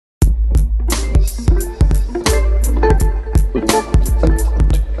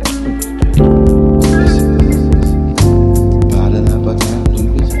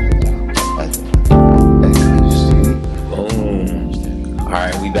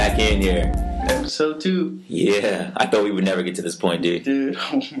back in here. Episode 2. Yeah, I thought we would never get to this point, dude. Dude,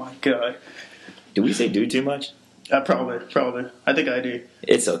 oh my god. Do we say dude too much? Probably. I think I do.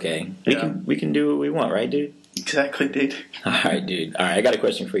 It's okay. We can do what we want, right, dude? Exactly, dude. All right, dude. All right, I got a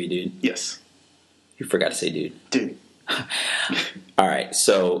question for you, dude. Yes. You forgot to say dude. Dude. All right,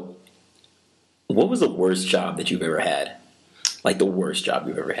 so what was the worst job that you've ever had? Like the worst job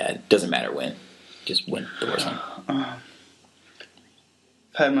you've ever had. Doesn't matter when. Just when, the worst one.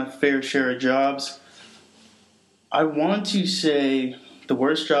 I've had my fair share of jobs. I want to say the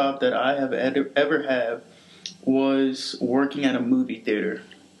worst job that I have ever had was working at a movie theater.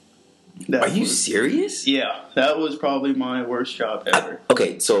 Are you serious? Yeah, that was probably my worst job ever.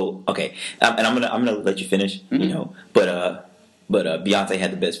 And I'm gonna let you finish. Mm-hmm. You know, but Beyonce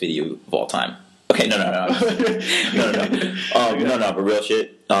had the best video of all time. Okay, no. But real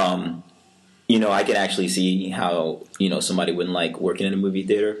shit. You know, I can actually see how, you know, somebody wouldn't like working in a movie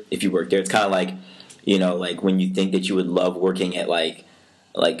theater if you work there. It's kind of like, you know, like when you think that you would love working at like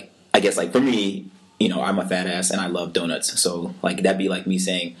I guess like for me, you know, I'm a fat ass and I love donuts. So like that'd be like me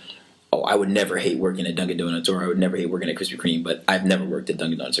saying, oh, I would never hate working at Dunkin' Donuts, or I would never hate working at Krispy Kreme, but I've never worked at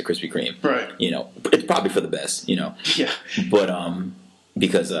Dunkin' Donuts or Krispy Kreme. Right. You know, it's probably for the best, you know. Yeah. But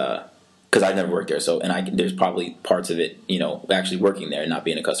because I've never worked there, so there's probably parts of it, you know, actually working there and not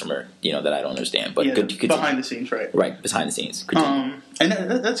being a customer, you know, that I don't understand. But yeah, behind the scenes, right? Right, behind the scenes. And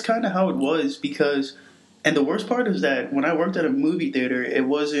that's kind of how it was because, and the worst part is that when I worked at a movie theater, it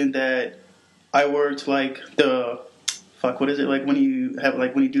wasn't that I worked like what is it, like when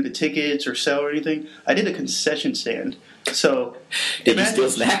you do the tickets or sell or anything. I did a concession stand. So did you steal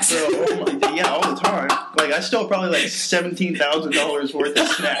snacks? Yeah, all the time. Like I stole probably like $17,000 worth of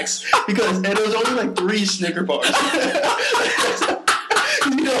snacks and it was only like 3 Snicker bars.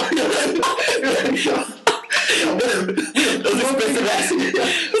 Those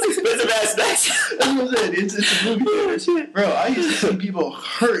expensive ass snacks. That's what I said. It's a movie theater, bro. I used to see people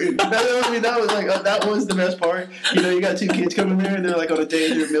hurting. That was like that was the best part. You know, you got 2 kids coming there and they're like on a day,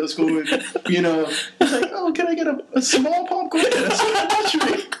 they're in middle school, and you know, it's like, oh, can I get a small popcorn and a small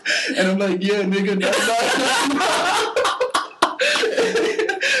drink? And I'm like, yeah, nigga, not.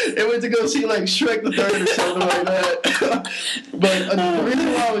 It went to go see like Shrek the Third or something like that. But the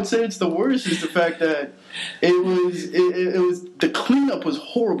reason why I would say it's the worst is the fact that it was the cleanup was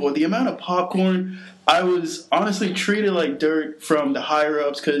horrible. The amount of popcorn, I was honestly treated like dirt from the higher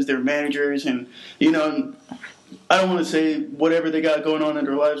ups because they're managers, and you know, I don't want to say whatever they got going on in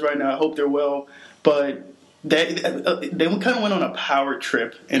their lives right now. I hope they're well, but they kind of went on a power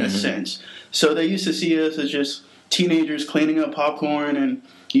trip in a sense. So they used to see us as just teenagers cleaning up popcorn and,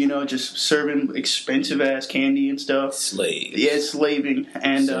 you know, just serving expensive-ass candy and stuff. Slave. Yeah, slaving.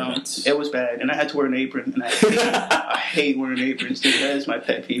 And it was bad. And I had to wear an apron. And I hate wearing aprons, dude. That is my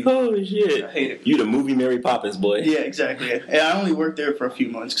pet peeve. Oh, shit. I hate it. You the movie Mary Poppins, boy. Yeah, exactly. And I only worked there for a few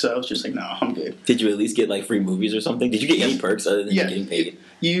months because I was just like, nah, I'm good. Did you at least get, like, free movies or something? Did you get any perks other than getting paid?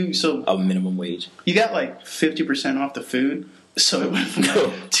 A minimum wage? You got, like, 50% off the food. So it went from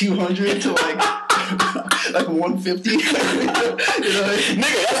like 200 to like 150. You know,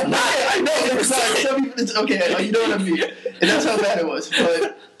 nigga, that's not. I know it's okay. You know what I mean. And that's how bad it was.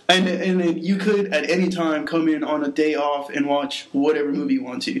 But and then you could at any time come in on a day off and watch whatever movie you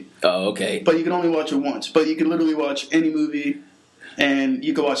want to. Oh, okay. But you can only watch it once. But you can literally watch any movie. And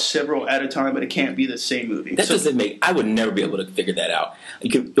you can watch several at a time, but it can't be the same movie. Doesn't make. I would never be able to figure that out.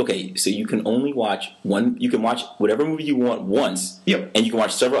 So you can only watch one. You can watch whatever movie you want once. Yep. And you can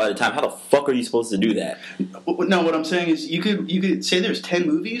watch several at a time. How the fuck are you supposed to do that? No, what I'm saying is you could say there's 10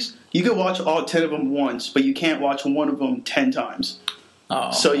 movies. You could watch all 10 of them once, but you can't watch one of them 10 times. Oh,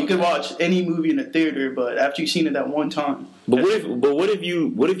 so you could watch any movie in a theater, but after you've seen it that one time. But what if you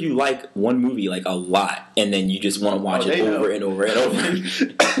like one movie like a lot, and then you just want to watch it over and over and over?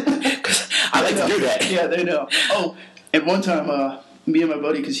 I like to do that. Yeah, they know. Oh, and one time, me and my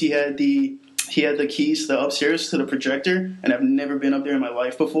buddy, because he had the keys to the upstairs to the projector, and I've never been up there in my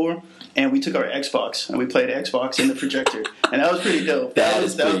life before. And we took our Xbox and we played Xbox in the projector, and that was pretty dope. That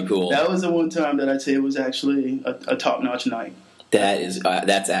was pretty cool. That was the one time that I'd say it was actually a top-notch night.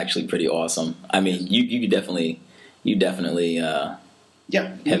 That's actually pretty awesome. I mean, you definitely have definitely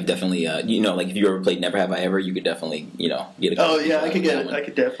you know, like if you ever played Never Have I Ever, you could definitely, you know, get a. Oh yeah, I could get it. I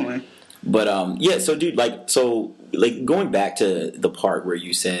could definitely. But yeah, so dude, like going back to the part where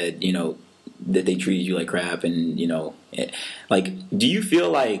you said, you know, that they treated you like crap, and you know, like, do you feel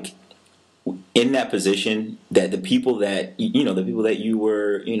like in that position, that the people that the people that you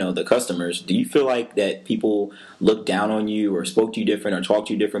were, the customers, do you feel like that people looked down on you or spoke to you different or talked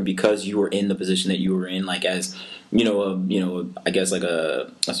to you different because you were in the position that you were in, like as I guess like I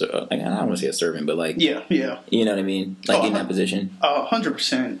don't want to say a servant, but like yeah, you know what I mean, like in that position.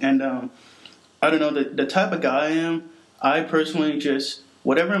 100%. And I don't know, the type of guy I am. I personally just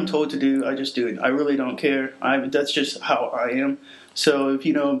whatever I'm told to do, I just do it. I really don't care. That's just how I am. So if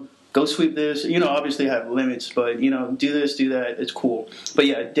go sweep this. Obviously I have limits, but do this, do that. It's cool. But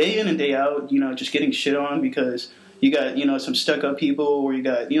yeah, day in and day out, just getting shit on because you got some stuck up people, or you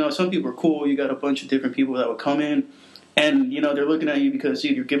got some people are cool. You got a bunch of different people that would come in, and they're looking at you because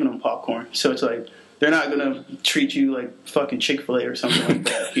you're giving them popcorn. So it's like they're not gonna treat you like fucking Chick-fil-A or something like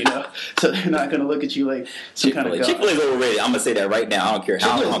that, So they're not gonna look at you like some kind of god. Chick-fil-A is overrated. I'm gonna say that right now. I don't care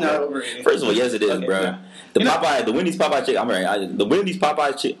how. Chick-fil-A is not overrated. First of all, yes it is, okay, bro. Yeah. The Wendy's Popeye chick. I'm right. The Wendy's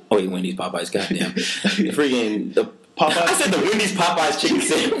Popeye chick. Oh wait, Wendy's Popeyes. Goddamn. The Popeyes. I said the Wendy's Popeyes chicken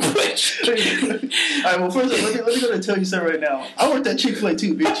sandwich. All right. Well, first of all, let me go and tell you something right now. I worked at Chick-fil-A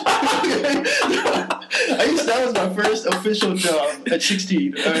too, bitch. That was my first official job at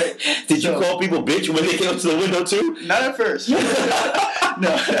 16. All right. Did you call people bitch when they came up to the window too? Not at first. No,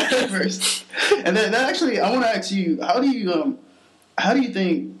 not at first. And then actually, I want to ask you, how do you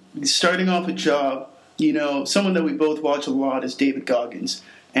think starting off a job? Someone that we both watch a lot is David Goggins.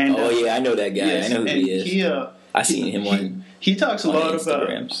 And I know that guy. Yes, I know who he is. I seen him on. He talks a lot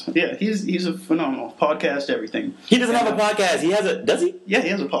about. Yeah, he's a phenomenal podcast. Everything. He doesn't have a podcast. He has a. Does he? Yeah, he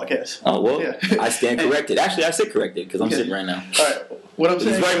has a podcast. Oh well, yeah. I stand corrected. Actually, I sit corrected because I'm sitting right now. All right. What I'm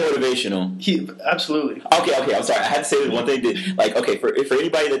saying. He's very motivational. He absolutely. Okay. I'm sorry. I had to say this one thing. For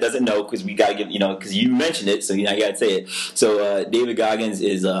anybody that doesn't know, because we gotta give because you mentioned it, so you gotta say it. So David Goggins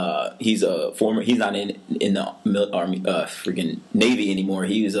is he's a former. He's not in the Army, freaking Navy anymore.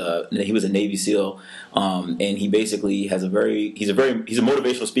 He was a Navy SEAL, and he basically he's a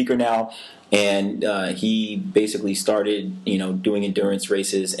motivational speaker now. And he basically started doing endurance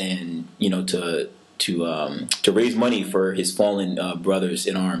races and to raise money for his fallen brothers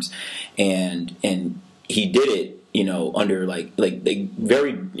in arms, and he did it under like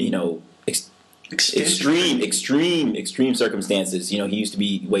very extreme circumstances. He used to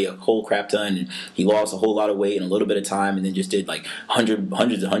weigh a whole crap ton, and he lost a whole lot of weight in a little bit of time, and then just did like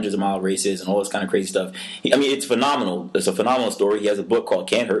hundreds of mile races and all this kind of crazy stuff. It's phenomenal. It's a phenomenal story. He has a book called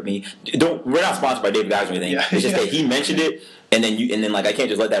Can't Hurt Me. We're not sponsored by David Goggins or anything. Yeah. It's just that he mentioned it. And then I can't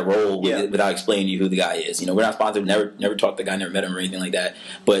just let that roll without explaining to you who the guy is. We're not sponsored. Never talked to the guy. Never met him or anything like that.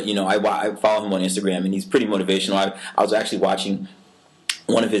 But I follow him on Instagram, and he's pretty motivational. I was actually watching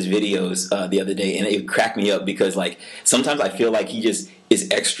one of his videos the other day, and it cracked me up because sometimes I feel like he just is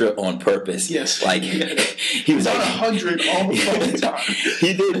extra on purpose. Yes, he was on 100 all the fucking time.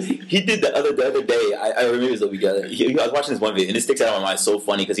 He did the other day. I remember it was I was watching this one video, and it sticks out in my mind. It's so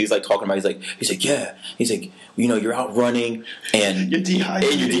funny because he was talking about. He's like you're out running and you're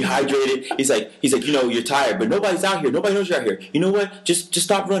dehydrated. He's like you're tired, but nobody's out here. Nobody knows you're out here. You know what? Just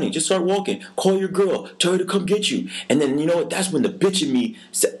stop running. Just start walking. Call your girl. Tell her to come get you. And then that's when the bitch in me,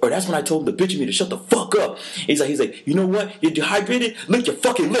 or that's when I told the bitch in me to shut the fuck up. He's like, you know what? You're dehydrated. Lick your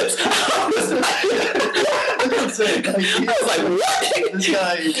fucking lips. I was like, what? This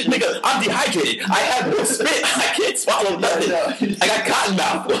guy, nigga, I'm dehydrated. I have no spit. I can't swallow nothing. I got cotton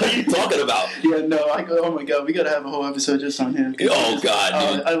mouth. What are you talking about? Yeah, no. Oh my god, we gotta have a whole episode just on him. Oh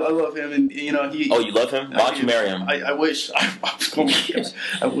god, dude. I love him, and he. Oh, you love him? Why don't you marry him? I wish.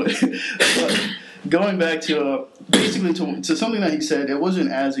 I would. Going back to basically to something that he said, it wasn't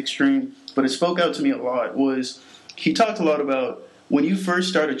as extreme, but it spoke out to me a lot. Was he talked a lot about when you first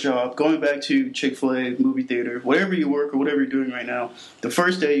start a job, going back to Chick-fil-A, movie theater, wherever you work or whatever you're doing right now, the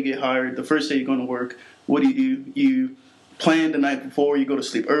first day you get hired, the first day you're going to work, what do? You plan the night before, you go to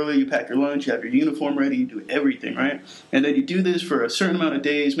sleep early, you pack your lunch, you have your uniform ready, you do everything, right? And then you do this for a certain amount of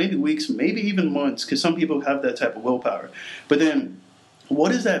days, maybe weeks, maybe even months, because some people have that type of willpower. But then,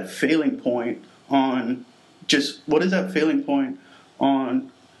 what is that failing point on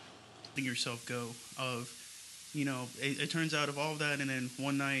letting yourself go of, it turns out of all that, and then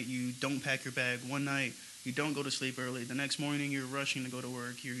one night you don't pack your bag, one night you don't go to sleep early, the next morning you're rushing to go to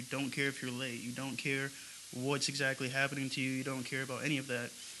work, you don't care if you're late, you don't care what's exactly happening to you, you don't care about any of that.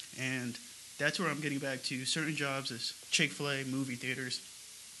 And that's where I'm getting back to certain jobs as Chick-fil-A, movie theaters.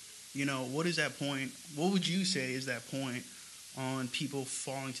 What is that point? What would you say is that point on people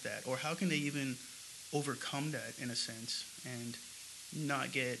falling to that? Or how can they even overcome that in a sense and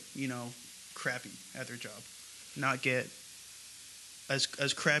not get, crappy at their job? Not get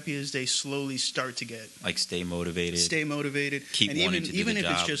as crappy as they slowly start to get. Like stay motivated. Keep and wanting to do even the if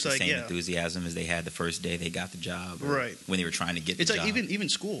job it's just with like the same enthusiasm as they had the first day they got the job. Or right. When they were trying to get it's the like job. even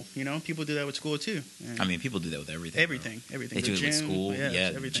school, you know, people do that with school too. And I mean, people do that with everything. Everything. They the do gym, it with school. Yeah,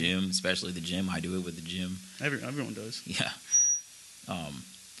 the everything. gym, especially the gym. I do it with the gym. Everyone does. Yeah.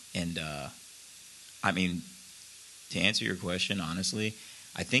 I mean, to answer your question, honestly,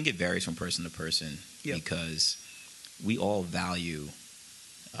 I think it varies from person to person because we all value.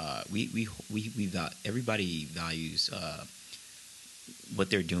 Everybody values what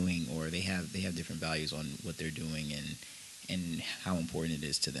they're doing, or they have different values on what they're doing and how important it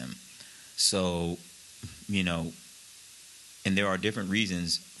is to them. So, you know, and there are different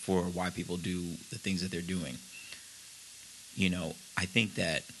reasons for why people do the things that they're doing. You know, I think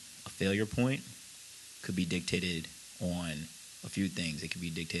that a failure point could be dictated on a few things. It could be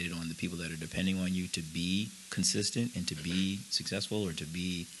dictated on the people that are depending on you to be consistent and to be successful, or to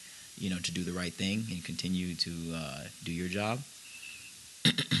be, you know, to do the right thing and continue to do your job.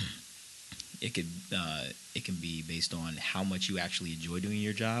 It can be based on how much you actually enjoy doing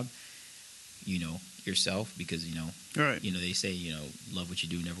your job, you know, yourself, because, you know, right. You know, they say, you know, love what you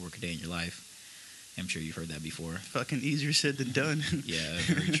do, never work a day in your life. I'm sure you've heard that before. Fucking easier said than done. Yeah,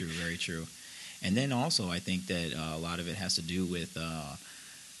 very true, very true. And then also, I think that a lot of it has to do with,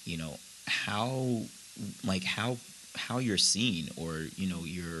 you know, how you're seen, or, you know,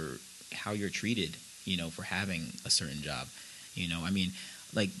 how you're treated, you know, for having a certain job. You know, I mean,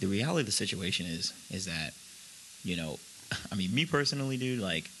 like, the reality of the situation is that, you know, I mean, me personally, dude,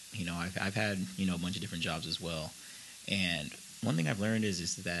 like, you know, I've had, you know, a bunch of different jobs as well, and one thing I've learned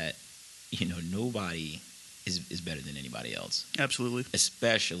is that, you know, nobody is better than anybody else. Absolutely.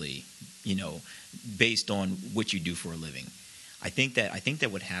 Especially, you know, based on what you do for a living. I think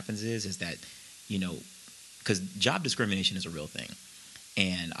that what happens is that, you know, because job discrimination is a real thing,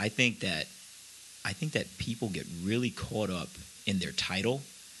 and I think that people get really caught up in their title,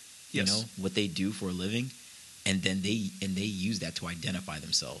 you know, what they do for a living, and then they use that to identify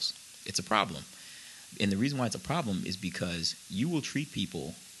themselves. It's a problem. And the reason why it's a problem is because you will treat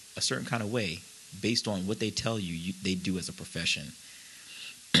people a certain kind of way based on what they tell you they do as a profession.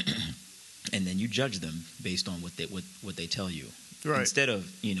 And then you judge them based on what they tell you. Right. Instead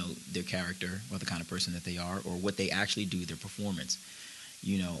of, you know, their character or the kind of person that they are, or what they actually do, their performance.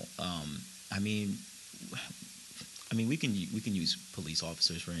 You know, I mean, we can use police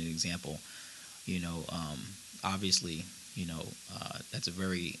officers for an example. You know, obviously, you know, it's a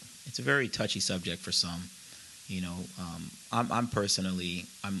very touchy subject for some. You know, I'm personally,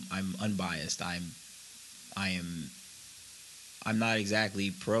 I'm unbiased. I'm not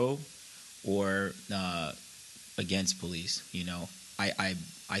exactly pro or against police. You know, I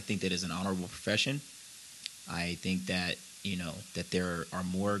think that it's an honorable profession. I think that, you know, that there are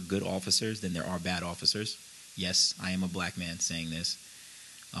more good officers than there are bad officers. Yes, I am a black man saying this.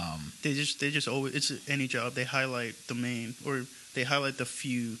 They just always, it's any job, they highlight the main, or they highlight the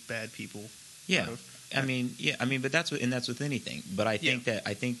few bad people. Yeah. I mean, but that's with anything. But I think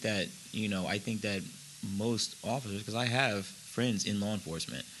that you know, I think that most officers, because I have friends in law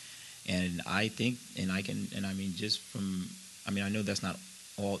enforcement, and I think, and I mean, just from, I mean, I know that's not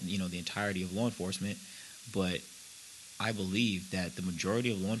all, you know, the entirety of law enforcement, but I believe that the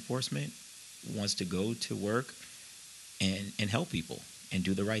majority of law enforcement wants to go to work and help people and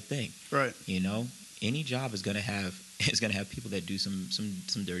do the right thing. Right. You know, any job is gonna have people that do some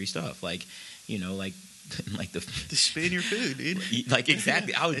dirty stuff, like, you know, like the spin your food, dude. Like,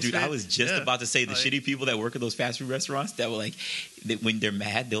 exactly. I was just about to say the shitty people that work at those fast food restaurants that will, like, when they're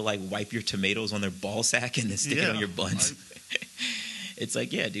mad, they'll like wipe your tomatoes on their ball sack and then stick it on your buns. It's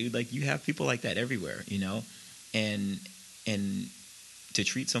like, yeah, dude, like, you have people like that everywhere, you know, and to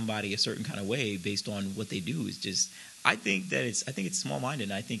treat somebody a certain kind of way based on what they do is just, I think it's small-minded,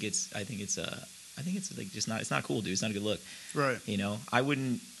 and I think it's like just not, it's not cool, dude. It's not a good look. Right. You know, I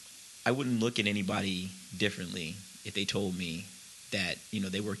wouldn't look at anybody differently if they told me that, you know,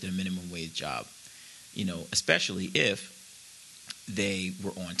 they worked at a minimum wage job, you know, especially if they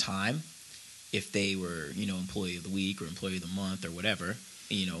were on time, if they were, you know, employee of the week or employee of the month or whatever,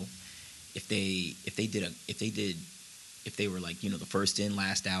 you know, if they were, like, you know, the first in,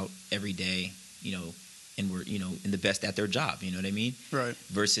 last out every day, you know, and were, you know, and the best at their job, you know what I mean? Right.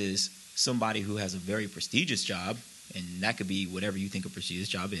 Versus somebody who has a very prestigious job, and that could be whatever you think a prestigious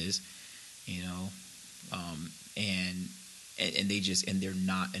job is, you know, and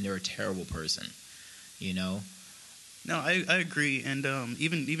they're a terrible person, you know. No, I agree, and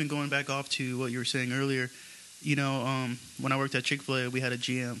even going back off to what you were saying earlier, you know, when I worked at Chick-fil-A, we had a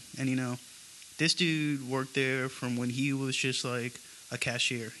GM, and, you know, this dude worked there from when he was just like a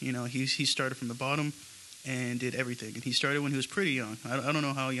cashier. You know, he started from the bottom and did everything. And he started when he was pretty young. I don't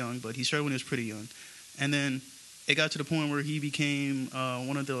know how young, but he started when he was pretty young. And then it got to the point where he became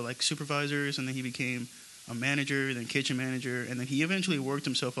one of the like supervisors, and then he became a manager, then kitchen manager, and then he eventually worked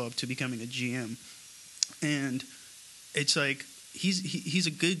himself up to becoming a GM. And it's like he's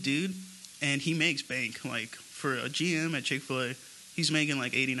a good dude, and he makes bank. Like for a GM at Chick-fil-A, he's making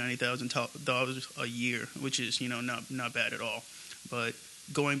like $80,000-$90,000 a year, which is, you know, not bad at all. But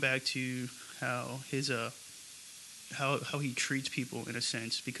going back to how his how he treats people in a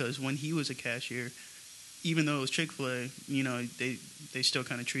sense, because when he was a cashier, even though it was Chick-fil-A, you know, they still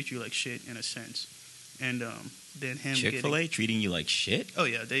kind of treat you like shit in a sense. And then him Chick-fil-A treating you like shit? Oh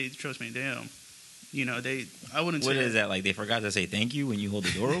yeah, they trust me. They you know, I wouldn't say. What is that, like they forgot to say thank you when you hold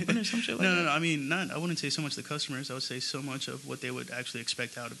the door open or some shit like that? No. I mean, I wouldn't say so much the customers. I would say so much of what they would actually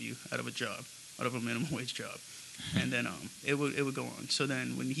expect out of you, out of a job, out of a minimum wage job. And then it would go on. So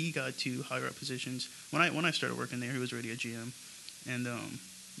then when he got to higher up positions, when I started working there, he was already a GM, and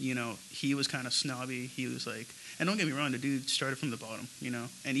you know, he was kind of snobby. He was like, and don't get me wrong, the dude started from the bottom, you know.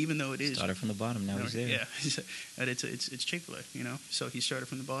 And even though it is started from the bottom, now he's there. Yeah, and it's Chick-fil-A, you know. So he started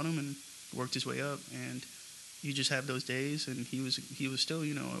from the bottom and worked his way up, and you just have those days. And he was still,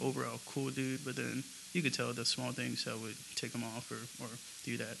 you know, an overall cool dude, but then you could tell the small things that would tick him off or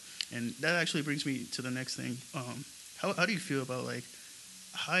do that. And that actually brings me to the next thing. How do you feel about like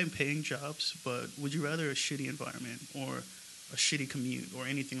high-paying jobs, but would you rather a shitty environment or a shitty commute or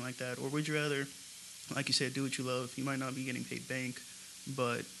anything like that? Or would you rather, like you said, do what you love? You might not be getting paid bank,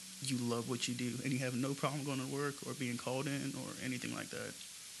 but you love what you do, and you have no problem going to work or being called in or anything like that.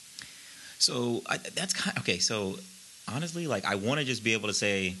 So that's kind of, okay. So honestly, like I want to just be able to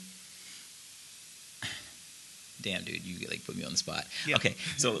say, damn, dude, you like put me on the spot. Yeah. Okay,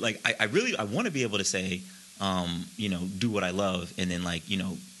 so like I want to be able to say, you know, do what I love, and then like you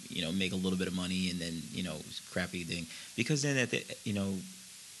know make a little bit of money, and then you know crappy thing, because then you know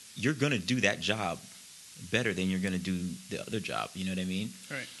you're gonna do that job better than you're gonna do the other job. You know what I mean?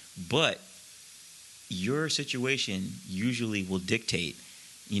 Right. But your situation usually will dictate,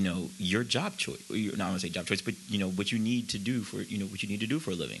 you know, your job choice. Not I want to say job choice, but you know what you need to do for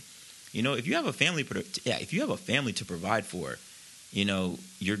a living. You know, if you have a family, to provide for, you know,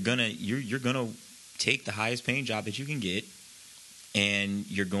 you're gonna take the highest paying job that you can get, and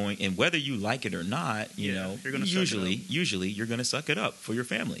and whether you like it or not, you know, usually you're gonna suck it up for your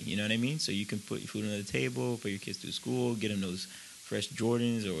family. You know what I mean? So you can put your food on the table, put your kids through school, get them those fresh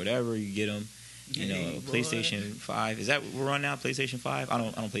Jordans or whatever you get them. You know, PlayStation 5. Is that what we're on now? PlayStation 5? I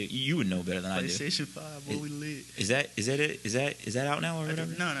don't play. You would know better than I do. PlayStation 5, what we lit. Is that it? Is that out now or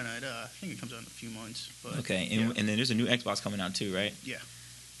whatever? No. I think it comes out in a few months. But okay, and then there's a new Xbox coming out too, right? Yeah.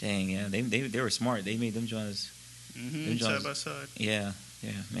 Dang, yeah. They were smart. They made them joints. Side by side. Yeah,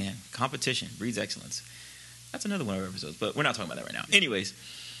 man. Competition breeds excellence. That's another one of our episodes, but we're not talking about that right now. Anyways,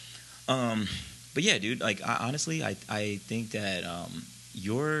 but yeah, dude. Like, honestly, I think that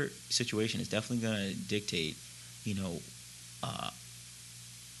your situation is definitely going to dictate, you know,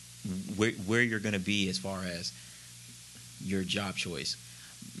 where you're going to be as far as your job choice.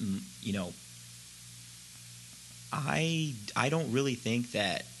 You know, I don't really think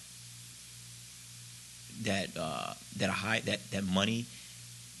that money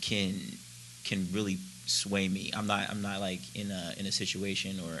can really sway me. I'm not like in a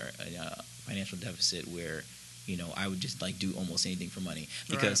situation or a financial deficit where, you know, I would just like do almost anything for money,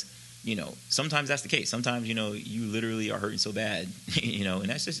 because you know, sometimes that's the case. Sometimes, you know, you literally are hurting so bad, you know, and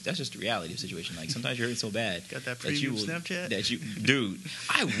that's just the reality of the situation. Like sometimes you're hurting so bad. Got that premium Snapchat? Dude,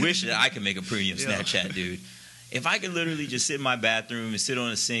 I wish that I could make a premium Snapchat, dude. If I could literally just sit in my bathroom and sit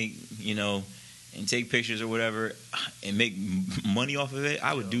on a sink, you know, and take pictures or whatever and make money off of it,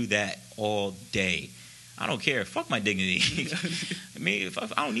 I would do that all day. I don't care. Fuck my dignity. I mean,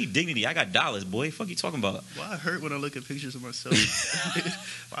 I don't need dignity. I got dollars, boy. Fuck you talking about? Well, I hurt when I look at pictures of myself.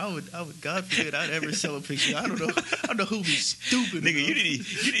 I would. God forbid I'd ever sell a picture. I don't know who'd be stupid. Nigga, you need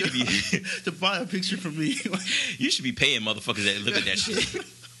to be to buy a picture from me. You should be paying motherfuckers that look at that shit.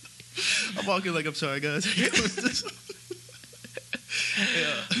 I'm walking like, I'm sorry, guys.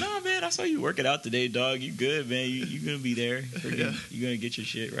 Yeah. No, man, I saw you working out today, dog. You good, man. You're going to be there. You're going to get your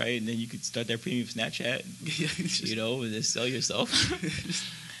shit right, and then you could start that premium Snapchat, you know, and then sell yourself.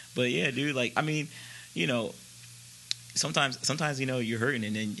 But, yeah, dude, like, I mean, you know, sometimes you know, you're hurting,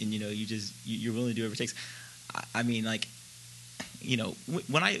 and you know, you're willing to do whatever it takes. I mean, like, you know,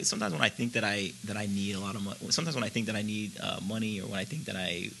 sometimes when I think that I need a lot of money, sometimes when I think that I need money, or when I think that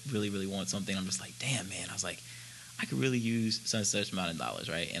I really, really want something, I'm just like, damn, man, I was like, I could really use such amount of dollars,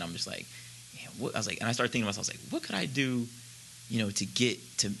 right? And I'm just like, man, what? I was like, and I started thinking to myself, I was like, what could I do to get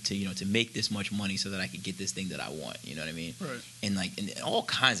to make this much money so that I could get this thing that I want. You know what I mean? Right. And all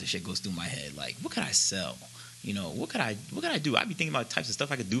kinds of shit goes through my head. Like, what could I sell? What could I do? I'd be thinking about types of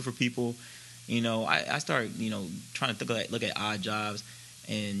stuff I could do for people. I start trying to look at odd jobs,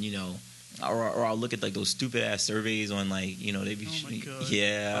 and or I'll look at like those stupid ass surveys on like they be Oh my God.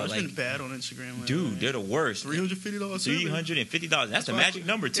 yeah, I was like been bad on Instagram lately. dude, they're the worst. $350. $350. That's the magic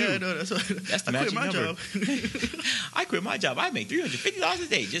number too. Yeah, I know. That's the I magic quit my number. job. I quit my job. I make $350 a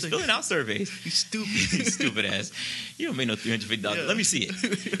day just filling out surveys. You stupid. You stupid ass. You don't make no $350. Yeah. Let me see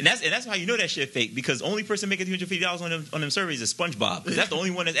it. And that's how you know that shit fake, because the only person making $350 on them surveys is SpongeBob. Because that's the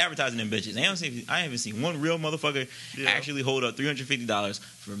only one that's advertising them bitches. I haven't seen one real motherfucker actually hold up $350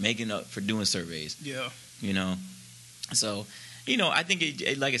 for doing surveys. Yeah. So I think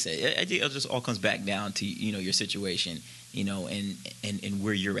it like I said, I think it just all comes back down to your situation, and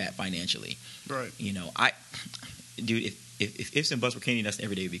where you're at financially. Right. Dude, if ifs and buts were candy, that's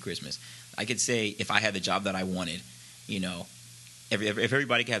every day would be Christmas. I could say if I had the job that I wanted, if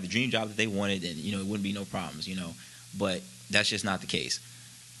everybody could have the dream job that they wanted, then it wouldn't be no problems, But that's just not the case.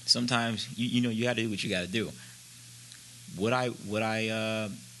 Sometimes you got to do what you got to do. Would I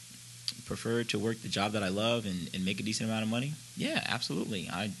prefer to work the job that I love and make a decent amount of money? Yeah, absolutely.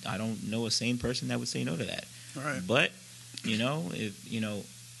 I don't know a sane person that would say no to that. All right. But if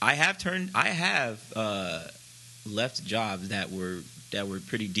I have left jobs that were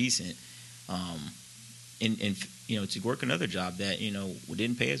pretty decent, and to work another job that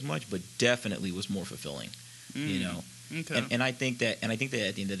didn't pay as much, but definitely was more fulfilling. Okay. And I think that at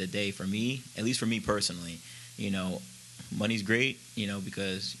the end of the day, for me, at least for me personally, money's great,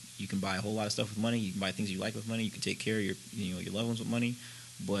 because you can buy a whole lot of stuff with money. You can buy things you like with money. You can take care of your loved ones with money.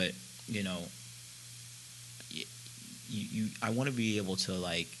 But I want to be able to,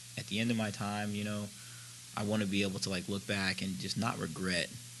 like, at the end of my time, I want to be able to, like, look back and just not regret,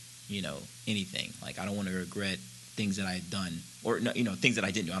 anything. Like, I don't want to regret things that I had done, or things that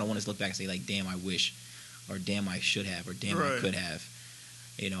I didn't do. I don't want to look back and say, like, damn, I wish, or damn, I should have, or damn, I could have.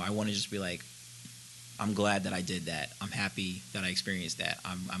 I want to just be like, I'm glad that I did that. I'm happy that I experienced that.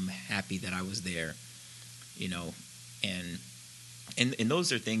 I'm happy that I was there, and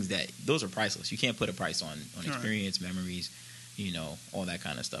those are things those are priceless. You can't put a price on experience, memories, all that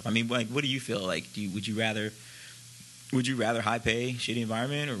kind of stuff. I mean, like, what do you feel like? Would you rather high pay, shitty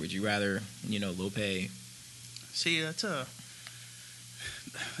environment, or would you rather low pay? See, it's a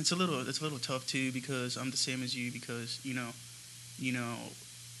little tough too, because I'm the same as you, because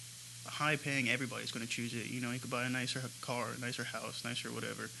high paying, everybody's going to choose it. You could buy a nicer car, a nicer house, nicer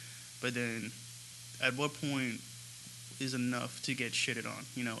whatever, but then at what point is enough to get shitted on?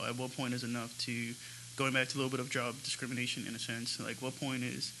 At what point is enough to, going back to a little bit of job discrimination in a sense, like, what point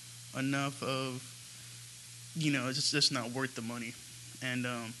is enough of, it's just not worth the money? And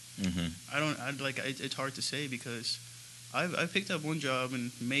it's hard to say, because I picked up one job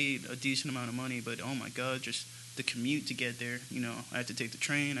and made a decent amount of money, but oh my God, just the commute to get there, I had to take the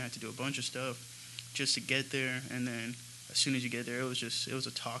train, I had to do a bunch of stuff just to get there, and then as soon as you get there, it was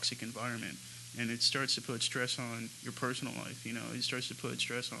a toxic environment, and it starts to put stress on your personal life, it starts to put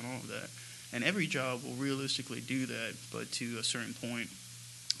stress on all of that, and every job will realistically do that, but to a certain point.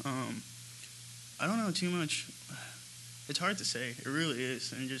 I don't know too much. It's hard to say, it really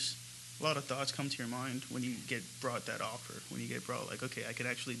is, and just a lot of thoughts come to your mind when you get brought that offer, when you get brought, like, okay, I could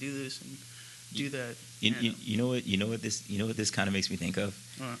actually do this and do that. You know what this kind of makes me think of?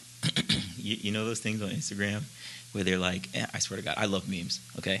 Those things on Instagram where they're like, I swear to God, I love memes.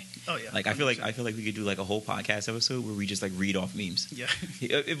 Okay. Oh yeah. Like, I feel like we could do like a whole podcast episode where we just like read off memes. Yeah.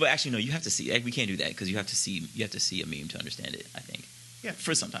 But actually, no, you have to see. Like, we can't do that, because you have to see a meme to understand it, I think. Yeah.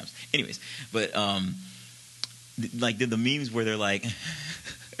 For sometimes. Anyways, but like the memes where they're like,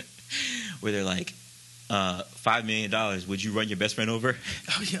 $5 million, would you run your best friend over?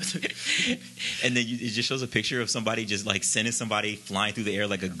 Oh yeah. And then it just shows a picture of somebody just like sending somebody flying through the air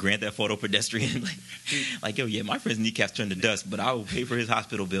like a Grand Theft Auto pedestrian. like, yo, yeah, my friend's kneecaps turned to dust, but I will pay for his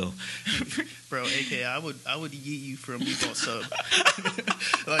hospital bill. Bro, AKA, I would yeet you for a meatball sub.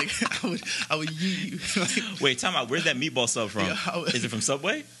 Like, I would yeet you. Like, wait, time out. Where's that meatball sub from? Yeah, is it from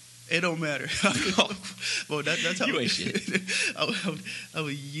Subway? It don't matter. Well, that's how you ain't shit. I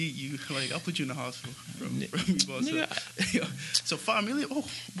would yeet you. Like, I'll put you in the hospital from meatball sub. So $5 million? Oh,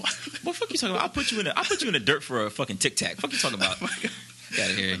 what fuck you talking about? I'll put you in the dirt for a fucking Tic Tac. Fuck you talking about? Oh my God. Get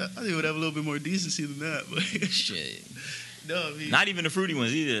out of here. I think it would have a little bit more decency than that. But shit. No, I mean, not even the fruity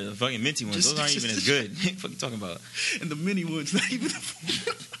ones either. The fucking minty ones. Those aren't even as good. What the fuck you talking about? And the mini ones, not even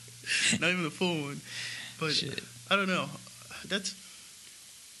the full one. But shit. I don't know.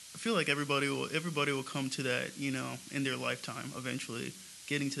 feel like everybody will come to that, in their lifetime eventually,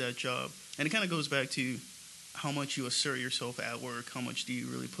 getting to that job. And it kind of goes back to how much you assert yourself at work, how much do you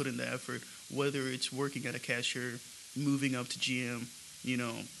really put in the effort, whether it's working at a cashier, moving up to GM,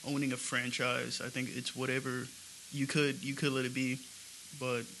 owning a franchise. I think it's whatever you could let it be,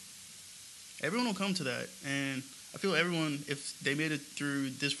 but everyone will come to that. And I feel everyone, if they made it through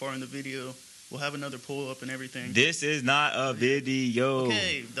this far in the video, will have another pull up and everything. This is not a video.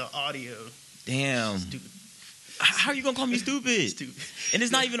 Okay, the audio. Damn. Stupid. How are you gonna call me stupid? Stupid. And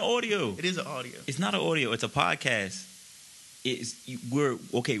it's not even audio. It is an audio. It's not an audio. It's a podcast. We're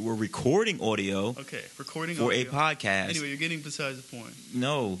recording audio. Okay, recording for audio. a podcast. Anyway, you're getting besides the point.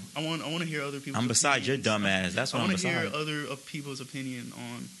 No, I want to hear other people's. I'm beside your opinions. dumb ass. That's what I'm beside. I want to hear other people's opinion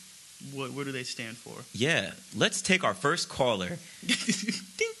on what do they stand for. Yeah, let's take our first caller. Ding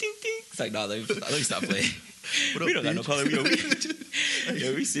ding ding. It's like, no, let me stop playing. We don't got no caller.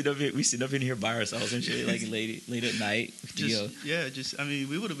 We sit up in here by ourselves and shit, like late at night. We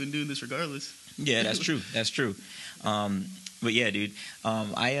would have been doing this regardless. Yeah, that's true. That's true. But yeah, dude.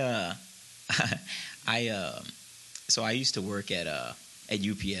 So I used to work at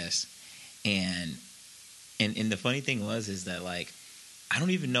UPS, and the funny thing is that, like, I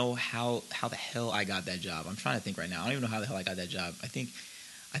don't even know how the hell I got that job. I'm trying to think right now. I don't even know how the hell I got that job. I think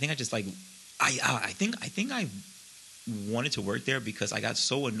I just like I think I wanted to work there because I got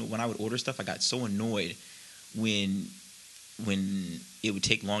so annoyed when I would order stuff. I got so annoyed when it would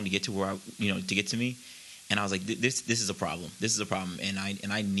take long to get to where to get to me. And I was like, this is a problem. This is a problem, and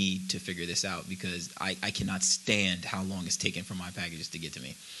I need to figure this out because I cannot stand how long it's taken for my packages to get to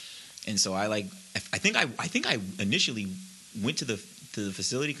me. And so I think I initially went to the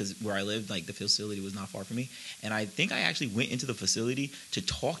facility because where I lived, like, the facility was not far from me, and I think I actually went into the facility to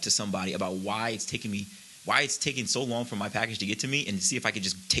talk to somebody about why it's taking so long for my package to get to me and to see if I could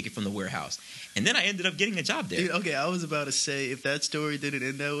just take it from the warehouse. And then I ended up getting a job there. Dude, okay, I was about to say, if that story didn't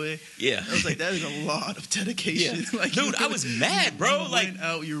end that way, yeah, I was like, that is a lot of dedication. Yeah. Like, dude, I was mad, bro. You like, went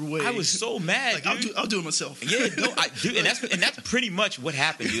out your way. I was so mad. Like, dude. I'll do it myself. Yeah, no, and that's pretty much what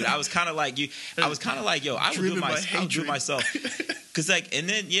happened, dude. I was kind of like I was kind of like, yo, I would do it myself. Cause like, and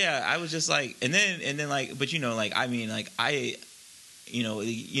then I was just like, and then like, but the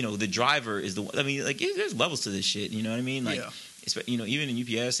driver is there's levels to this shit. You know what I mean? Like, yeah. Even in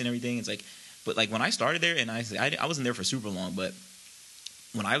UPS and everything, it's like, but like when I started there, and I wasn't there for super long, but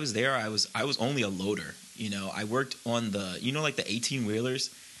when I was there, I was only a loader. I worked on the like the 18-wheelers.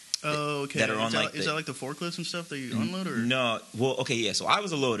 Oh, okay. That are on is that like the forklifts and stuff that you unload? Or? No. Well, okay, yeah. So I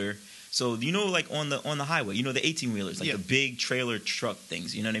was a loader. So like on the highway, the 18-wheelers, like the big trailer truck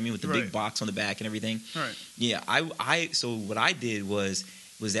things, you know what I mean, with the big box on the back and everything. Right. Yeah. So what I did was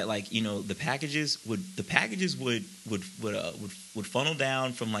that, like, the packages would funnel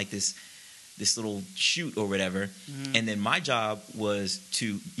down from like this little chute or whatever, and then my job was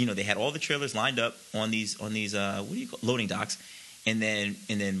to they had all the trailers lined up on these what do you call loading docks. And then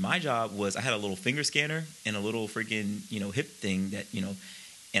my job was I had a little finger scanner and a little freaking hip thing that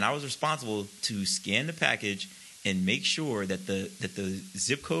and I was responsible to scan the package and make sure that the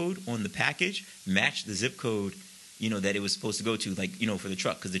zip code on the package matched the zip code that it was supposed to go to, like for the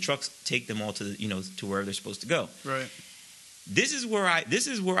truck, because the trucks take them all to to wherever they're supposed to go. Right. This is where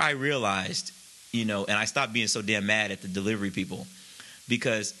I realized and I stopped being so damn mad at the delivery people,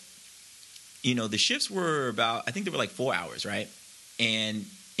 because the shifts were about, I think they were like 4 hours, right? And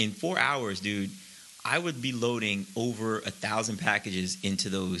in 4 hours, dude, I would be loading over 1,000 packages into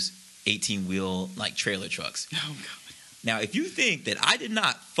those 18-wheel like trailer trucks. Oh God! Now, if you think that I did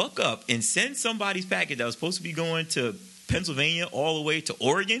not fuck up and send somebody's package that was supposed to be going to Pennsylvania all the way to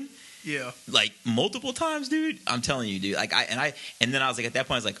Oregon, yeah, like multiple times, dude, I'm telling you, dude. Like and then I was like, at that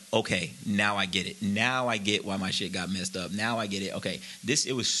point, I was like, okay, now I get it. Now I get why my shit got messed up. Now I get it. Okay,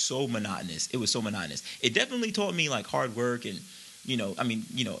 it was so monotonous. It was so monotonous. It definitely taught me like hard work and.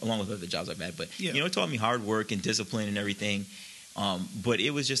 Along with other jobs like that, but it taught me hard work and discipline and everything. But it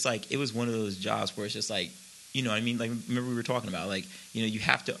was just like, it was one of those jobs where it's just like, what I mean? Like, remember we were talking about, like, you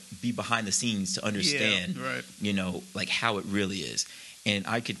have to be behind the scenes to understand, right. Like how it really is. And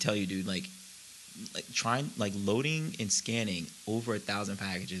I could tell you, dude, like trying, like loading and scanning over 1,000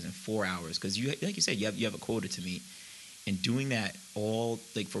 packages in 4 hours, because like you said, you have a quota to meet, and doing that all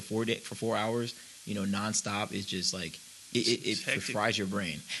like for 4 hours, nonstop is just like. It fries your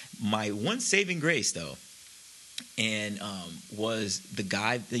brain. My one saving grace, though, and was the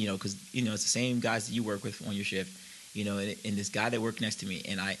guy, because it's the same guys that you work with on your shift, and this guy that worked next to me,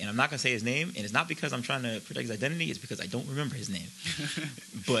 and I'm not gonna say his name, and it's not because I'm trying to protect his identity, it's because I don't remember his name.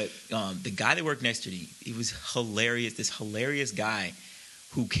 But the guy that worked next to me, he was hilarious. This hilarious guy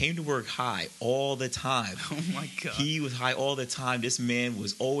who came to work high all the time. Oh my god. He was high all the time. This man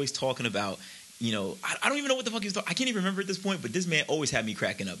was always talking about, I don't even know what the fuck he was talking. I can't even remember at this point, but this man always had me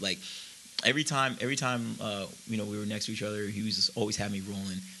cracking up. Like every time, we were next to each other, he was just always had me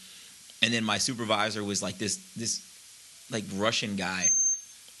rolling. And then my supervisor was like this like Russian guy.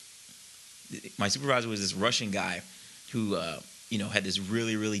 My supervisor was this Russian guy who, had this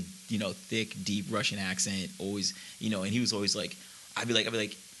really, really, thick, deep Russian accent. Always, and he was always like, I'd be like,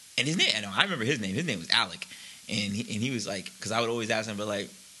 and his name, I remember his name. His name was Alec, and he was like, because I would always ask him, but like,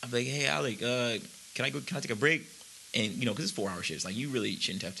 I'd be like, hey Alec, can I take a break? And because it's 4-hour shifts, like you really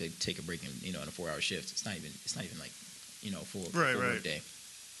shouldn't have to take a break in a 4-hour shift. It's not even like full work day.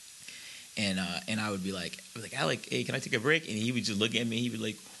 And I would be like, Alec, hey, can I take a break? And he would just look at me. He'd be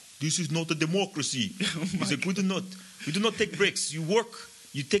like, this is not a democracy. He said, we do not take breaks. You work.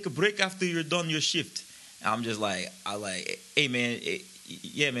 You take a break after you're done your shift. And I'm just like, hey man,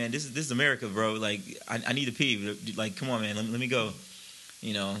 yeah man, this is America, bro. Like I need to pee. Like come on man, let me go.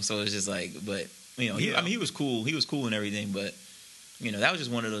 So it's just like, but he was cool. He was cool and everything, but that was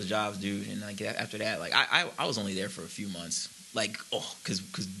just one of those jobs, dude. And like after that, like I was only there for a few months. Like, because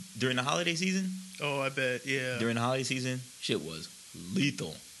during the holiday season. Oh, I bet, yeah. During the holiday season, shit was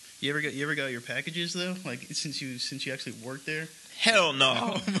lethal. You ever got your packages though? Like since you actually worked there? Hell no.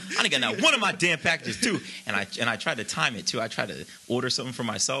 I didn't get not one of my damn packages too. And I tried to time it too. I tried to order something for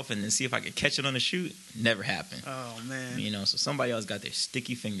myself and then see if I could catch it on the shoot. Never happened. Oh man. So somebody else got their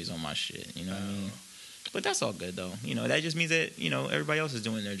sticky fingers on my shit. You know what I mean? But that's all good though. That just means that everybody else is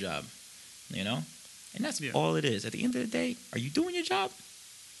doing their job. And that's all it is. At the end of the day, are you doing your job?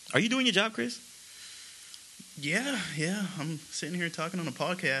 Are you doing your job, Chris? Yeah. I'm sitting here talking on a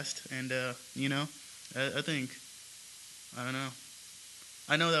podcast, and I think, I don't know.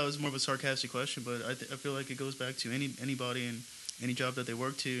 I know that was more of a sarcastic question, but I feel like it goes back to anybody and any job that they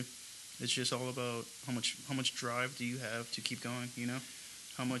work to. It's just all about how much drive do you have to keep going.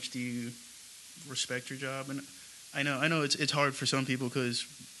 How much do you respect your job? And I know it's hard for some people because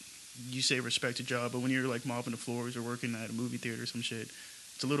you say respect a job, but when you're like mopping the floors or working at a movie theater or some shit,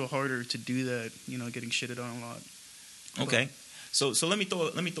 it's a little harder to do that. Getting shitted on a lot. Okay, so let me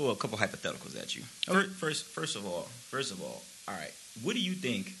throw a couple hypotheticals at you. Okay. First of all, all right. What do you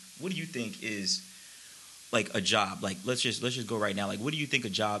think is like a job? Like let's just go right now. Like what do you think a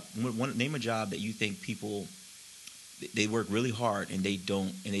job? Name a job that you think people they work really hard and they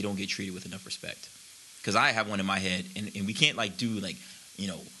don't get treated with enough respect. Because I have one in my head, and we can't like do like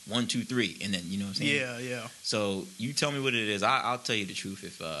 1, 2, 3, and then what I'm saying. Yeah. So you tell me what it is. I'll tell you the truth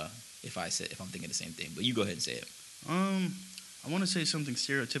if I'm thinking the same thing. But you go ahead and say it. I want to say something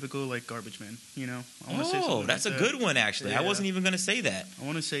stereotypical like Garbage Man. I want to say something that's like a good one actually. Yeah. I wasn't even going to say that. I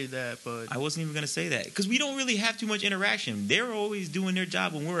want to say that, but I wasn't even going to say that because we don't really have too much interaction. They're always doing their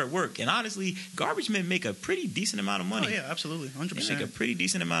job when we're at work, and honestly, Garbage Men make a pretty decent amount of money. Oh yeah, absolutely, 100%. They make a pretty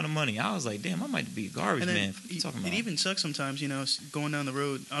decent amount of money. I was like, damn, I might be a Garbage Man. What are you talking about? It even sucks sometimes, going down the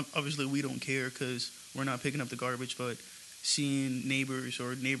road. Obviously, we don't care because we're not picking up the garbage, but seeing neighbors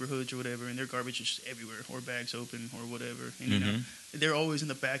or neighborhoods or whatever, and their garbage is just everywhere, or bags open or whatever, and they're always in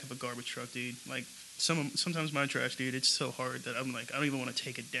the back of a garbage truck, dude. Like sometimes my trash, dude, it's so hard that I'm like, I don't even want to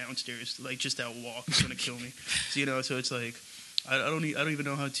take it downstairs. Like just that walk is gonna kill me. So it's like I don't even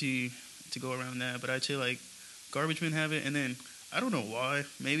know how to go around that. But I'd say like Garbage Men have it, and then I don't know why.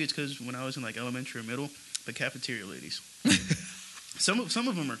 Maybe it's because when I was in like elementary or middle, the cafeteria ladies. Some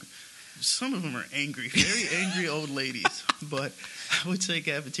of them are angry, very angry old ladies. But I would say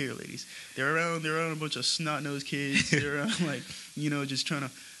cafeteria ladies. They're around a bunch of snot-nosed kids. They're around like, just trying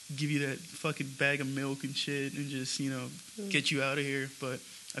to give you that fucking bag of milk and shit and just, get you out of here. But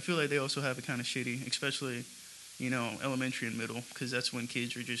I feel like they also have it kind of shitty, especially, elementary and middle, because that's when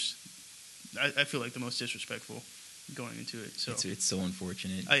kids are just, I feel like the most disrespectful going into it. So it's so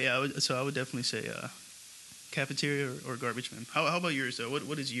unfortunate. I would definitely say cafeteria or Garbage Man. How about yours though?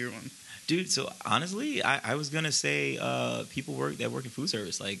 What is your one? Dude, so honestly, I was gonna say people that work in food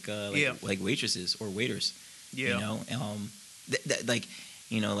service, like waitresses or waiters. Yeah.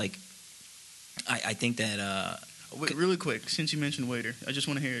 I think that. Wait, really quick, since you mentioned waiter, I just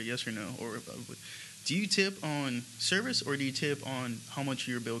want to hear a yes or no. Or do you tip on service or do you tip on how much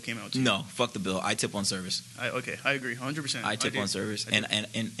your bill came out to? No, fuck the bill. I tip on service. I agree, 100%. I tip on service,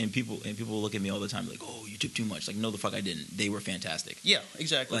 and people look at me all the time like, oh, you tip too much. Like, no, the fuck I didn't. They were fantastic. Yeah,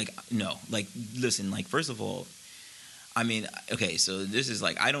 exactly. Like, no, like, listen, like, first of all, I mean, okay, so this is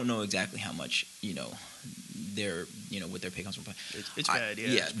like, I don't know exactly how much, their, what their pay comes from. It's bad, yeah.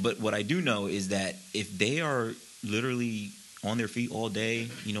 Yeah, but what I do know is that if they are literally on their feet all day,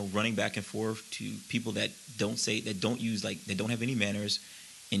 running back and forth to people that don't have any manners,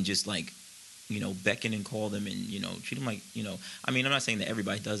 and just like, beckon and call them and, treat them like, I mean, I'm not saying that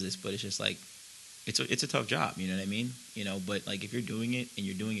everybody does this, but it's just like, it's a tough job, you know what I mean? But like if you're doing it and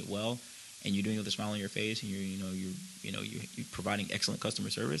you're doing it well and you're doing it with a smile on your face and you're providing excellent customer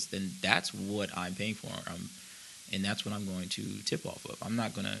service, then that's what I'm paying for. And that's what I'm going to tip off of. I'm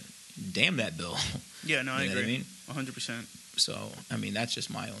not going to damn that bill. Yeah, no, I agree. What I mean? 100%. So, I mean, that's just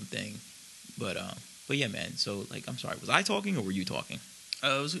my own thing. But yeah, man. So, like, I'm sorry. Was I talking or were you talking?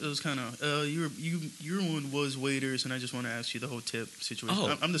 It was kind of your one was waiters, and I just want to ask you the whole tip situation.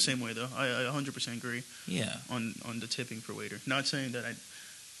 Oh. I'm the same way though. I 100% agree. Yeah. On the tipping for waiter. Not saying that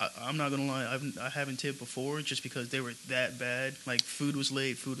I'm not gonna lie. I haven't tipped before just because they were that bad. Like food was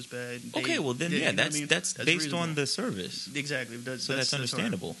late, food was bad. Okay, well then, yeah, that's based reasonable. on the service. Exactly. That's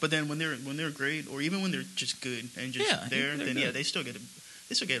understandable. But then when they're great, or even when they're just good and just there, then good. they still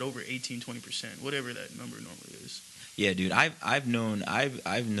get over 18-20%, whatever that number normally is. Yeah, dude, I've known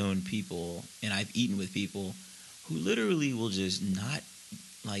people and I've eaten with people who literally will just not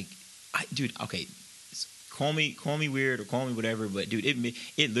like, okay, call me weird or call me whatever, but dude,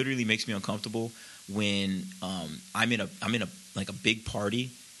 it literally makes me uncomfortable when I'm in a like a big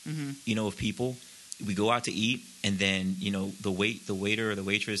party, of people. We go out to eat and then the waiter or the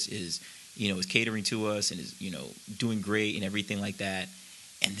waitress is catering to us and is doing great and everything like that,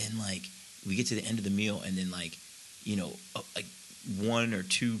 and then like we get to the end of the meal and then like like one or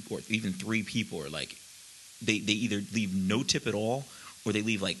two or even three people are like they either leave no tip at all or they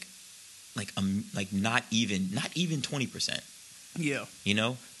leave like not even 20%. Yeah.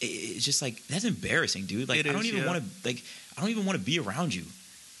 It's just like that's embarrassing, dude. Like I don't even want to be around you.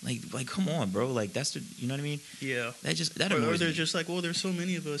 Like come on, bro. Like that's you know what I mean? Yeah. That or they're me. just like, well, there's so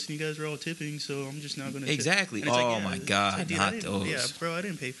many of us and you guys are all tipping, so I'm just not gonna exactly. Tip. Oh my god, like, dude, not those. Yeah, bro, I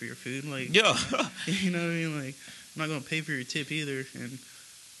didn't pay for your food. Like, yeah. You know what I mean? Like, I'm not gonna pay for your tip either. And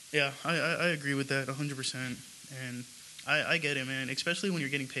yeah, I agree with that 100%. And I get it, man. Especially when you're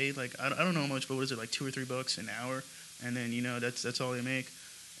getting paid. Like I don't know how much, but what is it, like $2 or $3 an hour? And then that's all they make.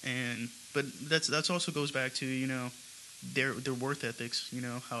 But that's also goes back to their worth ethics.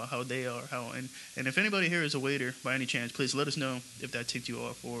 How they are. And if anybody here is a waiter by any chance, please let us know if that ticked you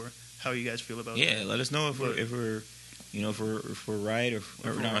off or how you guys feel about that. Yeah, let us know if we're right or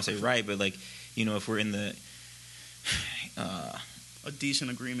not going to say right, but like if we're in the a decent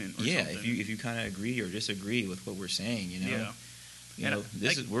agreement. Or yeah, something. if you kind of agree or disagree with what we're saying, Yeah.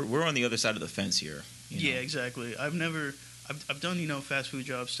 We're on the other side of the fence here. Yeah, exactly. I've done fast food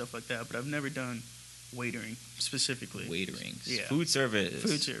jobs, stuff like that, but I've never done waitering specifically. Waitering, yeah. Food service.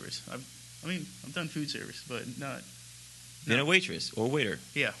 I've done food service, but not. Been a waitress or waiter.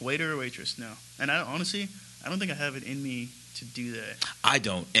 Yeah, waiter or waitress. No, and I don't think I have it in me to do that. I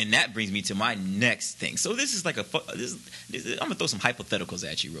don't, and that brings me to my next thing. So this is like I'm gonna throw some hypotheticals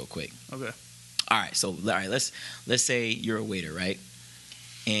at you real quick. Okay. All right. Let's say you're a waiter, right?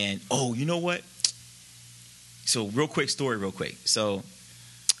 And you know what? So real quick. So,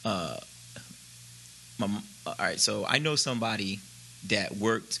 all right. So I know somebody that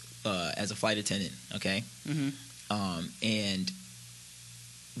worked as a flight attendant. Okay. Mm-hmm. And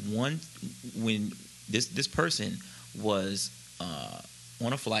when this person was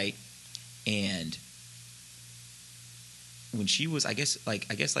on a flight, and when she was, I guess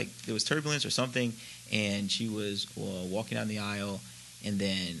there was turbulence or something, and she was walking down the aisle, and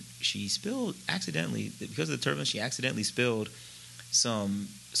then she spilled accidentally because of the turbulence. She accidentally spilled some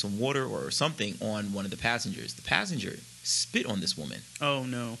water or something on one of the passengers. The passenger spit on this woman. Oh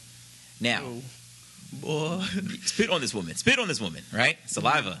no! Now, boy, spit on this woman, right?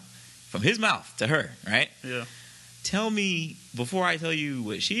 Saliva from his mouth to her, right? Yeah. Tell me, before I tell you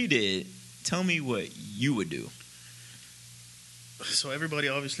what she did, tell me what you would do. So everybody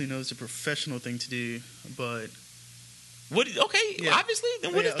obviously knows the professional thing to do, but obviously,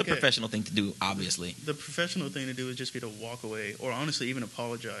 then what is the professional thing to do? Obviously, the professional thing to do is just be to walk away, or honestly, even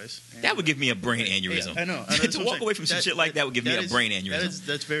apologize. That would give me a brain aneurysm. Yeah, I know. To walk away from some shit like that would give me a brain aneurysm.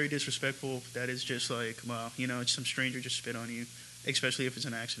 That's very disrespectful. That is just like, well, it's some stranger just spit on you, especially if it's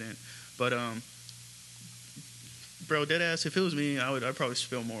an accident. But bro, dead ass. If it was me, I'd probably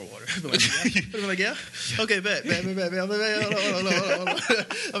spill more water. I'd be like, yeah, okay, bet. Hold on.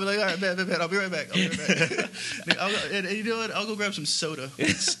 I'll be like, all right, bet. I'll be right back. And you know what? I'll go grab some soda. Let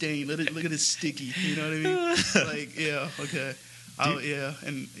it stain. Look at it sticky. You know what I mean? Like, yeah, okay.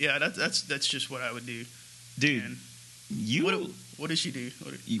 That's just what I would do, dude. And what did she do?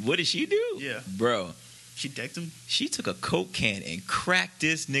 What did she do? Yeah, bro. She decked him? She took a Coke can and cracked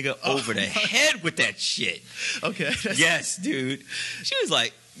this nigga over the head with that shit. Okay. Yes, dude. She was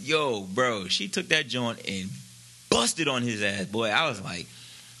like, yo, bro. She took that joint and busted on his ass. Boy, I was like,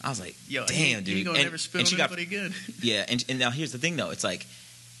 I was like, Yo, damn, dude. He gonna never spit on she anybody again. Yeah, and now here's the thing, though. It's like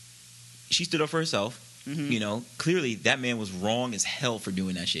she stood up for herself. Mm-hmm. You know, clearly that man was wrong as hell for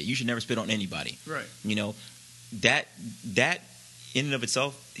doing that shit. You should never spit on anybody. Right. You know, that in and of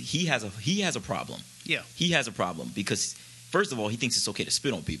itself, he has a problem. Yeah. He has a problem because first of all, he thinks it's okay to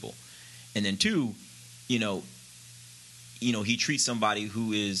spit on people, and then two, you know, he treats somebody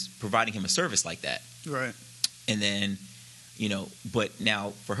who is providing him a service like that. Right. And then, you know, but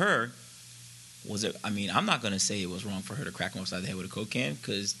now for her, was it? I mean, I'm not going to say it was wrong for her to crack him upside the head with a Coke can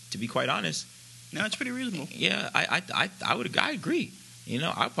because, to be quite honest, no, it's pretty reasonable. yeah, I agree. You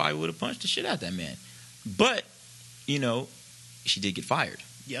know, I probably would have punched the shit out of that man, but you know, she did get fired.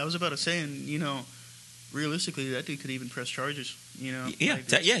 Yeah, I was about to say, and you know, realistically, that dude could even press charges. You know, Yeah,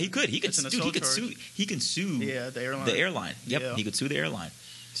 like, yeah, he could. He could. it's an Dude, he could assault sue. charge. He can sue. Yeah, the airline. The airline. Yep, Yeah. he could sue the airline.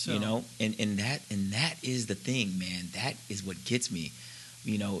 So, You know, and that is the thing, man. That is what gets me.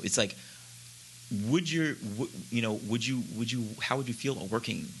 You know, it's like, would you how would you feel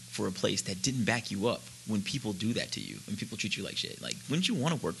working for a place that didn't back you up when people do that to you, when people treat you like shit? Like, wouldn't you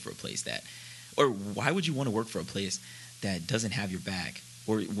want to work for a place that, or why would you want to work for a place that doesn't have your back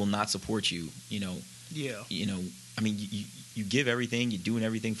or will not support you? You know, yeah, I mean, you give everything, you're doing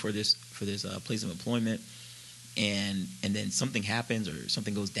everything for this place of employment, and then something happens or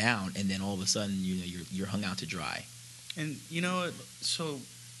something goes down, and then all of a sudden, you know, you're hung out to dry. and you know what? So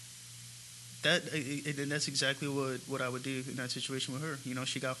and that's exactly what I would do in that situation with her. You know,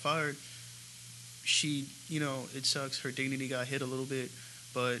 she got fired. She, you know, it sucks. Her dignity got hit a little bit,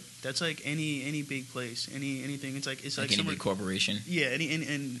 but that's like any big place, anything. It's like Like any big corporation. Yeah,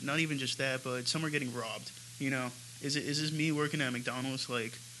 and not even just that, but some are getting robbed. You know, is this me working at McDonald's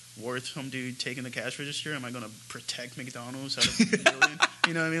like worth some dude taking the cash register? Am I gonna protect McDonald's out of a million?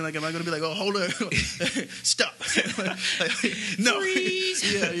 You know what I mean? Like, am I gonna be like, oh, hold on, stop, no,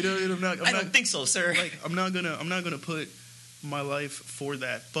 Freeze! yeah, you know, I'm not think so, sir. like I'm not gonna put my life for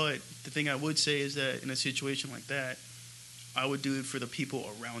that. But the thing I would say is that in a situation like that, I would do it for the people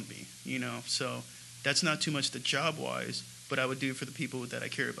around me. You know, so that's not too much the job wise, but I would do it for the people that I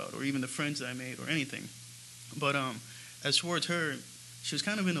care about, or even the friends that I made, or anything. But as towards her, she was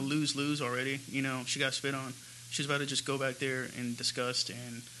kind of in a lose-lose already. You know, she got spit on. She was about to just go back there in disgust,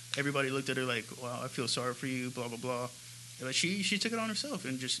 and everybody looked at her like, wow, I feel sorry for you, blah, blah, blah. But she took it on herself,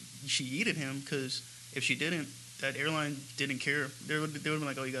 and she yeeted him, because if she didn't, that airline didn't care. They would have been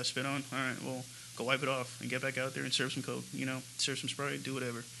like, oh, you got spit on? All right, well, go wipe it off and get back out there and serve some Coke, you know, serve some Sprite, do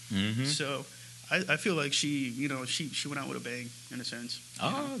whatever. Mm-hmm. So I feel like she went out with a bang, in a sense.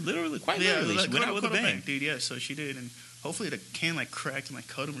 Oh, literally, quite literally. Like, She went out with a bang. dude. Yeah, so she did, and hopefully the can like cracked and like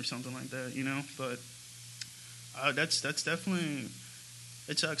cut him or something like that, you know. But that's definitely,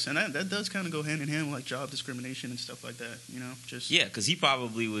 it sucks, and that does kind of go hand in hand with like job discrimination and stuff like that, you know. Just Yeah, because he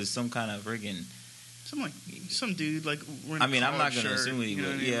probably was some kind of friggin'. some dude like. I mean, I'm not going gonna assume he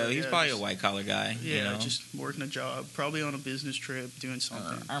would. Yeah, he's probably a white collar guy. Yeah, you know? just working a job, probably on a business trip, doing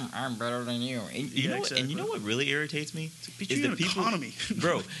something. I'm better than you. And you Yeah, know what? exactly. And you know what really irritates me But is you're the an people. economy,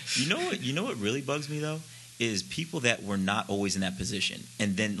 Bro, you know what really bugs me though is people that were not always in that position,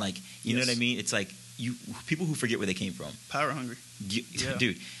 and then like you know Yes. what I mean. It's like people who forget where they came from. Power hungry. Yeah.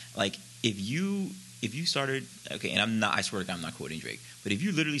 Dude, like if you started, okay, and I swear to God I'm not quoting Drake, but if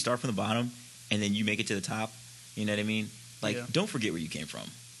you literally start from the bottom and then you make it to the top, you know what I mean? Like Yeah. don't forget where you came from.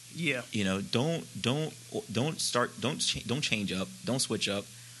 Yeah. You know, don't change up, don't switch up.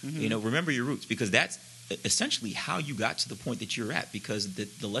 Mm-hmm. You know, remember your roots, because that's essentially how you got to the point that you're at, because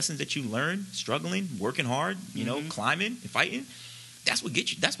the lessons that you learned struggling, working hard, you know, climbing and fighting, that's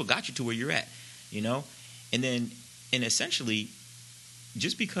what got you to where you're at, you know. And essentially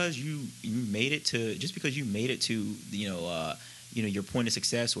just because you made it to you know your point of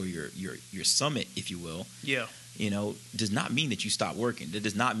success or your summit, if you will, Yeah. you know, does not mean that you stop working. That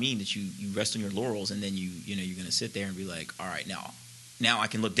does not mean that you rest on your laurels and then you're going to sit there and be like, all right, now I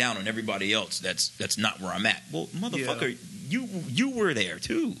can look down on everybody else that's not where I'm at. Well, motherfucker, you were there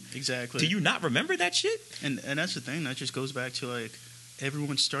too. Exactly. Do you not remember that shit? And that's the thing. That just goes back to like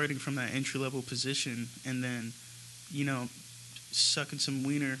everyone's starting from that entry level position, and then, you know, sucking some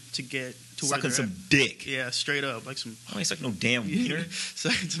wiener to get to where Sucking they're some at. dick. Yeah, straight up, like some. I ain't sucking no damn wiener.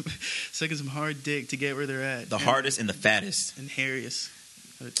 sucking some hard dick to get where they're at. The hardest and the fattest. and hairiest.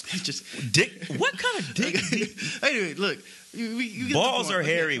 Just Dick. What kind of dick? Anyway, look, you get Balls the point. are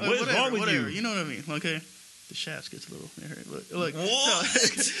hairy. What is wrong with you? You know what I mean? Okay. The shafts gets a little hairy. Look,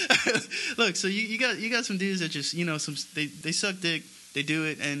 What? look. So you got some dudes that just, you know, they suck dick They do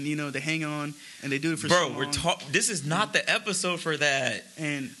it, and they hang on, and they do it for Bro, so long. This is not the episode for that.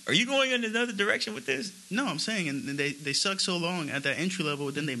 And Are you going in another direction with this? no, I'm saying, and they suck so long at that entry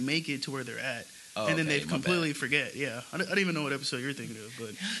level, then they make it to where they're at. Oh, and then okay, they my completely forget. Yeah, I don't even know what episode you're thinking of,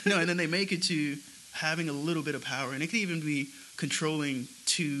 but no. And then they make it to having a little bit of power, and it could even be controlling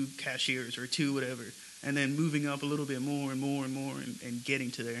 2 cashiers or 2 whatever, and then moving up a little bit more and more and more, and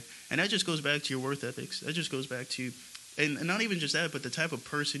getting to there. And that just goes back to your worth ethics. That just goes back to, and not even just that, but the type of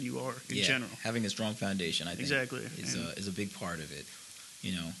person you are in general. Having a strong foundation, I think, Exactly. is a big part of it.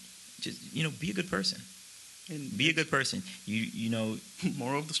 Just be a good person. And Be a good person. You know,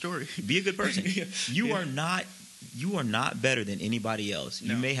 moral of the story. be a good person. Yeah. You are not better than anybody else.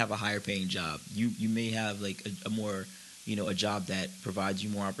 No. You may have a higher paying job. You may have like a more, a job that provides you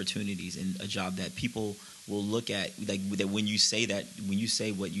more opportunities, and a job that people will look at, like, that when you say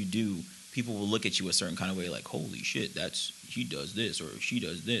what you do, people will look at you a certain kind of way, like, holy shit, he does this, or she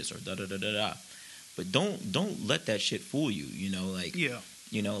does this, or da da da da da. But don't let that shit fool you.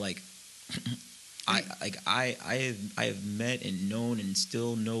 I have met and known and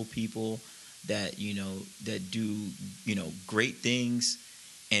still know people that that do great things.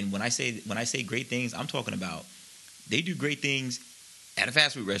 And when I say great things, I'm talking about they do great things at a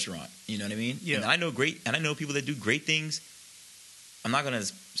fast food restaurant. You know what I mean? Yeah. And I know people that do great things. I'm not gonna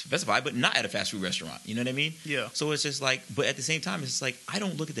specify, but not at a fast food restaurant. You know what I mean? Yeah. So it's just like, but at the same time, it's just like I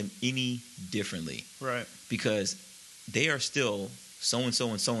don't look at them any differently, Right. because they are still so and so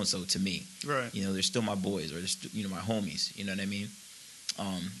and so and so to me. Right. They're still my boys, or they're my homies. You know what I mean?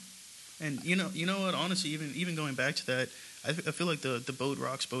 And you know what? Honestly, even going back to that, I feel like the boat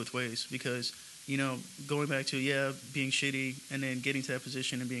rocks both ways, because going back to being shitty and then getting to that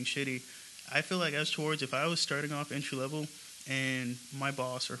position and being shitty, I feel like as towards if I was starting off entry level and my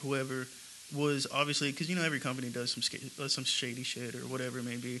boss or whoever was obviously, because every company does some shady shit or whatever it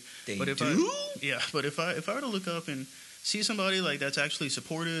may be. They but if do? But if I were to look up and see somebody like that's actually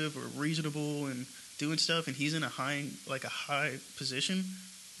supportive or reasonable and doing stuff, and he's in a high position,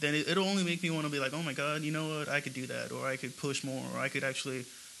 then it'll only make me want to be like, oh my god, you know what, I could do that, or I could push more, or I could actually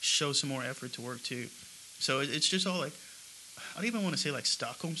show some more effort to work too. So it's just all like, I don't even want to say like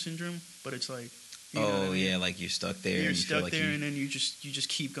Stockholm syndrome, but it's like, you know what I mean? Yeah, like you're stuck there. You're and you stuck feel like there, and then you just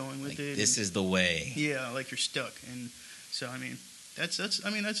keep going with it. This is the way. Yeah, like you're stuck, and so I mean, that's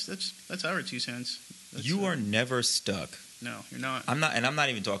our 2 cents. You are never stuck. No, you're not. I'm not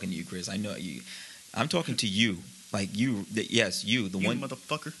even talking to you, Chris. I know you. I'm talking to you. Like you. Yes, you. The you one.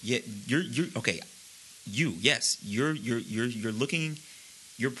 Motherfucker. Yeah, you're okay. You. Yes, you're looking.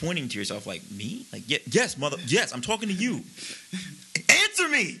 You're pointing to yourself like me. Like yes, mother. Yes, I'm talking to you. Answer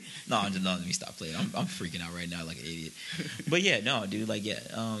me. No, let me stop playing. I'm freaking out right now like an idiot. But yeah, no, dude. Like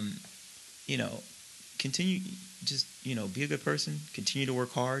continue. Just be a good person. Continue to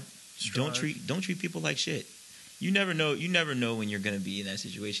work hard. Strive. Don't treat people like shit. You never know when you're going to be in that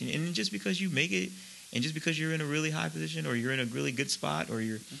situation. And just because you make it, and just because you're in a really high position, or you're in a really good spot, or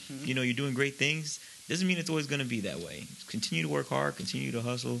you're you're doing great things, doesn't mean it's always going to be that way. Continue to work hard, continue to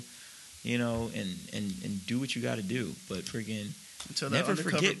hustle, and do what you got to do. But freaking until that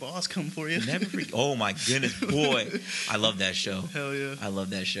undercover boss come for you. Never forget. Oh my goodness, boy, I love that show. Hell yeah, I love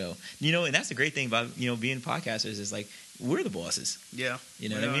that show. And that's the great thing about being podcasters is like we're the bosses. Yeah, you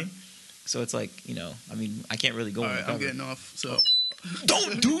know what I mean. So it's like, I can't really go on the cover. I'm getting off, so.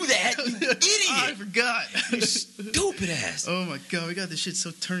 Don't do that, you idiot! I forgot. You stupid ass. Oh my god, we got this shit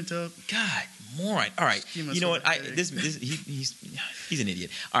so turned up. God, moron. All right, you know what? He's an idiot.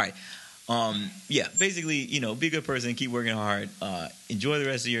 All right. Yeah, basically, be a good person, keep working hard, enjoy the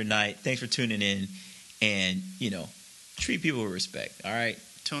rest of your night. Thanks for tuning in, and, treat people with respect, all right?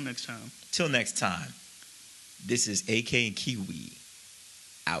 Till next time. Till next time. This is AK and Kiwi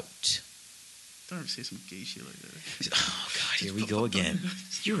out. Don't ever say some gay shit like that. Oh, God, here we go again.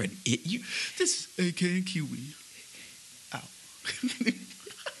 You're an idiot. This is AK and Kiwi out.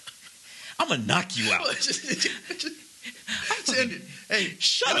 I'm going to knock you out. Just end it. Hey,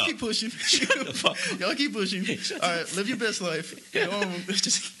 shut y'all up. Keep pushing. Shut the fuck up. Y'all keep pushing. All right, live your best life.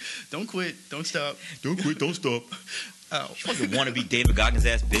 Just don't quit. Don't stop. Don't quit. Don't stop. Ow. You fucking want to be David Goggins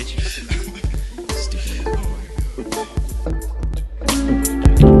ass bitch. Stupid.